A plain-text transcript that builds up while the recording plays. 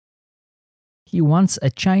He wants a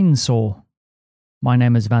chainsaw. My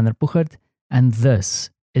name is Vander Puchert, and this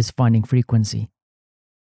is Finding Frequency.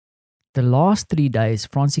 The last 3 days,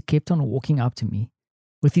 Francie kept on walking up to me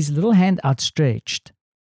with his little hand outstretched,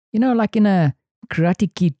 like in a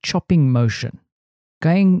Karate Kid chopping motion,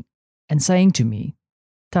 going and saying to me,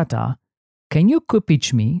 Tata, can you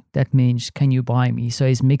kupić me? That means, can you buy me? So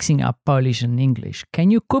he's mixing up Polish and English.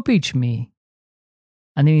 Can you kupić me?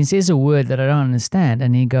 And then he says a word that I don't understand,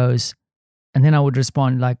 and he goes, and then I would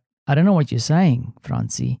respond like, I don't know what you're saying,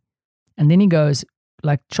 Francie. And then he goes,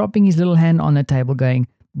 like chopping his little hand on the table, going,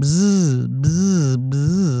 bzz, bzz,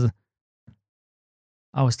 bzz.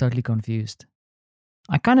 I was totally confused.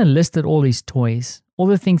 I kind of listed all his toys, all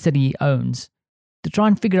the things that he owns, to try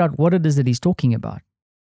and figure out what it is that he's talking about.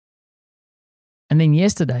 And then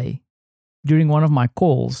yesterday, during one of my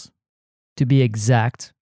calls, to be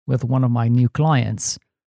exact, with one of my new clients,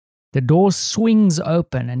 the door swings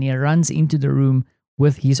open and he runs into the room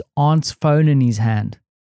with his aunt's phone in his hand.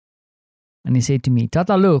 And he said to me,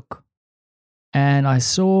 Tata, look. And I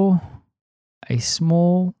saw a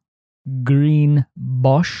small green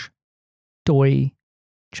Bosch toy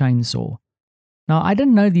chainsaw. Now, I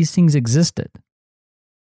didn't know these things existed.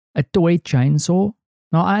 A toy chainsaw.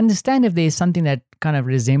 Now, I understand if there's something that kind of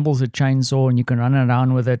resembles a chainsaw and you can run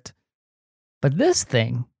around with it. But this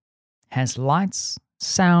thing has lights,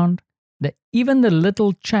 sound, even the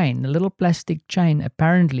little chain, the little plastic chain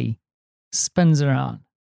apparently spins around.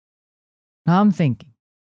 Now I'm thinking,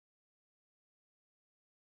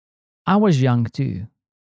 I was young too,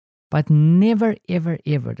 but never, ever,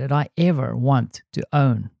 ever did I ever want to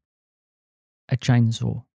own a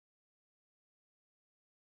chainsaw.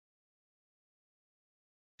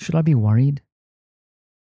 Should I be worried?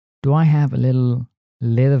 Do I have a little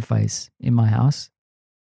Leatherface in my house?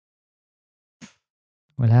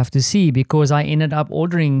 We'll have to see, because I ended up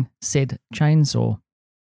ordering said chainsaw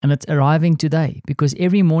and it's arriving today, because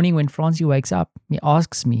every morning when Francie wakes up, he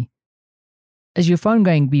asks me, is your phone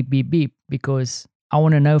going beep, beep, beep? Because I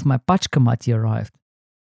want to know if my paczkomat arrived.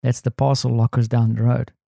 That's the parcel lockers down the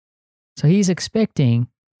road. So he's expecting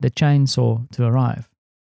the chainsaw to arrive.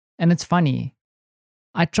 And it's funny,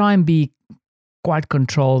 I try and be quite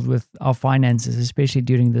controlled with our finances, especially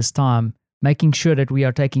during this time, making sure that we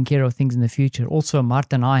are taking care of things in the future. Also,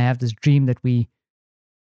 Martha and I have this dream that we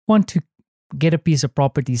want to get a piece of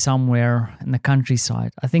property somewhere in the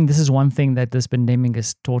countryside. I think this is one thing that this pandemic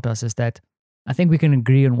has taught us, is that I think we can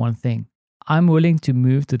agree on one thing. I'm willing to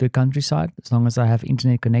move to the countryside as long as I have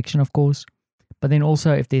internet connection, of course. But then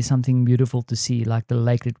also if there's something beautiful to see, like the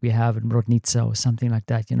lake that we have in Brodnica or something like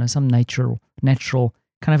that, some natural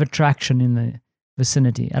kind of attraction in the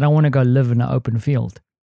vicinity. I don't want to go live in an open field.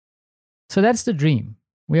 So that's the dream.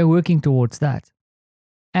 We are working towards that.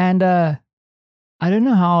 And I don't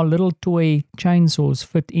know how little toy chainsaws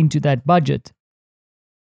fit into that budget.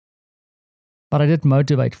 But I did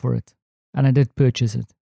motivate for it. And I did purchase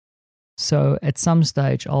it. So at some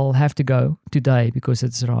stage, I'll have to go today, because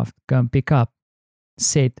it's arrived, go and pick up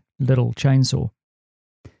said little chainsaw.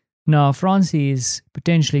 Now, Francie is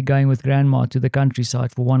potentially going with Grandma to the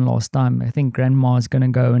countryside for one last time. I think Grandma is going to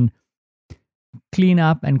go and clean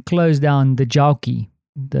up and close down the Jaukie,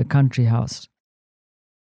 the country house,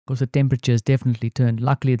 because the temperature has definitely turned.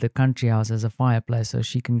 Luckily, the country house has a fireplace, so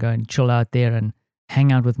she can go and chill out there and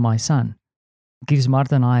hang out with my son. It gives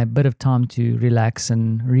Martha and I a bit of time to relax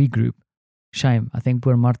and regroup. Shame. I think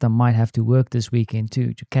poor Martha might have to work this weekend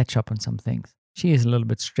too, to catch up on some things. She is a little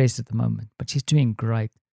bit stressed at the moment, but she's doing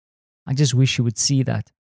great. I just wish you would see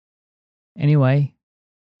that. Anyway,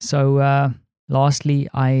 so lastly,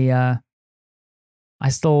 I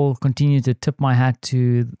still continue to tip my hat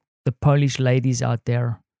to the Polish ladies out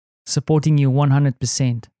there, supporting you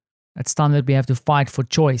 100%. It's time that we have to fight for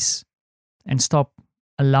choice and stop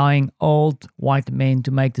allowing old white men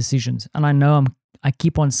to make decisions. And I know I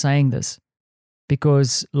keep on saying this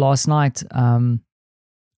because last night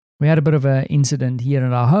we had a bit of an incident here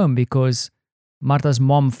at our home, because Martha's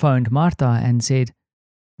mom phoned Martha and said,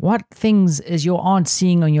 what things is your aunt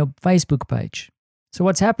seeing on your Facebook page? So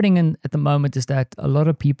what's happening at the moment is that a lot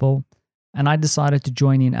of people, and I decided to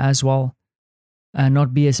join in as well, and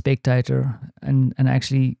not be a spectator, and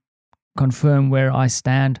actually confirm where I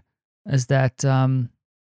stand, is that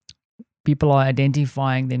people are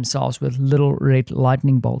identifying themselves with little red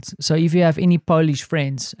lightning bolts. So if you have any Polish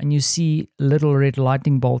friends and you see little red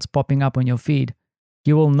lightning bolts popping up on your feed,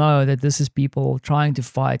 you will know that this is people trying to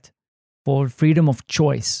fight for freedom of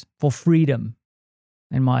choice, for freedom,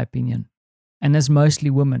 in my opinion. And that's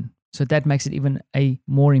mostly women. So that makes it even a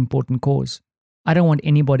more important cause. I don't want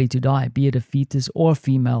anybody to die, be it a fetus or a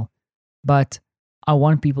female. But I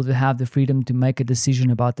want people to have the freedom to make a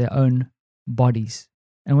decision about their own bodies.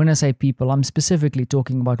 And when I say people, I'm specifically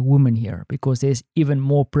talking about women here, because there's even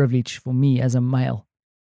more privilege for me as a male.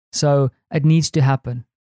 So it needs to happen.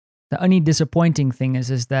 The only disappointing thing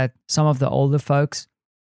is that some of the older folks,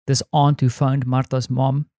 this aunt who phoned Martha's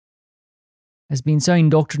mom, has been so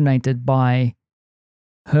indoctrinated by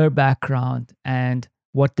her background and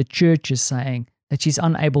what the church is saying that she's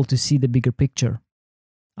unable to see the bigger picture.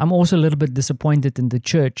 I'm also a little bit disappointed in the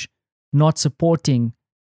church not supporting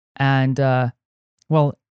and,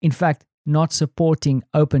 in fact, not supporting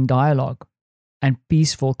open dialogue and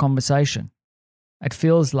peaceful conversation. It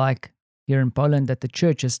feels like here in Poland that the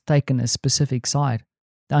church has taken a specific side.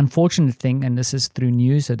 The unfortunate thing, and this is through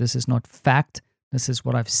news, so this is not fact, this is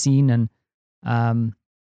what I've seen and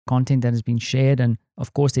content that has been shared, and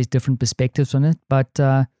of course there's different perspectives on it, but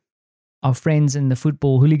our friends in the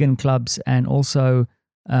football hooligan clubs and also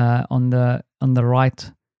on the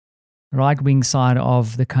right wing side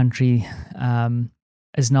of the country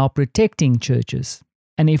is now protecting churches.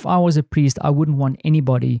 And if I was a priest, I wouldn't want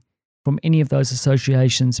anybody from any of those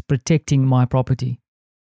associations protecting my property.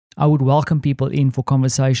 I would welcome people in for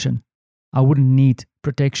conversation. I wouldn't need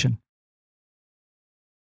protection.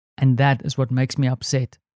 And that is what makes me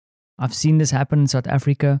upset. I've seen this happen in South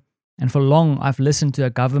Africa, and for long I've listened to a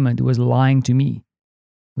government who was lying to me.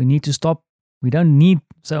 We need to stop. We don't need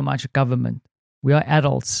so much government. We are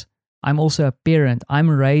adults. I'm also a parent. I'm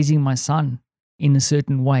raising my son in a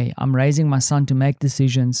certain way. I'm raising my son to make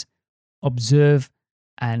decisions, observe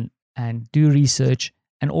and do research,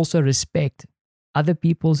 and also respect other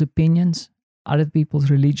people's opinions, other people's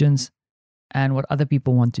religions, and what other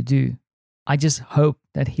people want to do. I just hope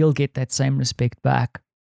that he'll get that same respect back,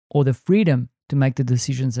 or the freedom to make the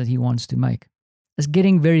decisions that he wants to make. It's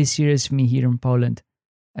getting very serious for me here in Poland.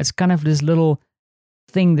 It's kind of this little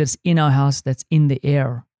thing that's in our house, that's in the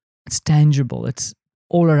air. It's tangible. It's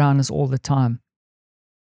all around us all the time.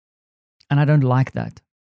 And I don't like that.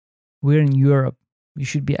 We're in Europe. We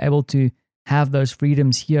should be able to have those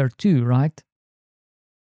freedoms here too, right?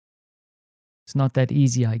 It's not that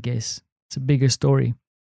easy, I guess. It's a bigger story.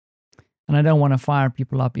 And I don't want to fire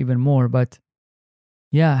people up even more, but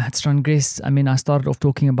yeah, it's transgressed. I mean, I started off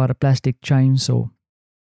talking about a plastic chainsaw.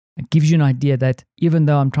 It gives you an idea that even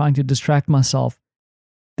though I'm trying to distract myself,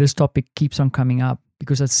 this topic keeps on coming up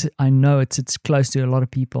because I know it sits close to a lot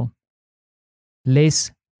of people.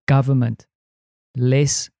 Less government,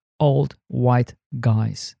 less old white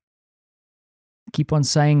guys. Keep on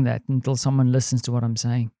saying that until someone listens to what I'm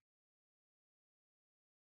saying.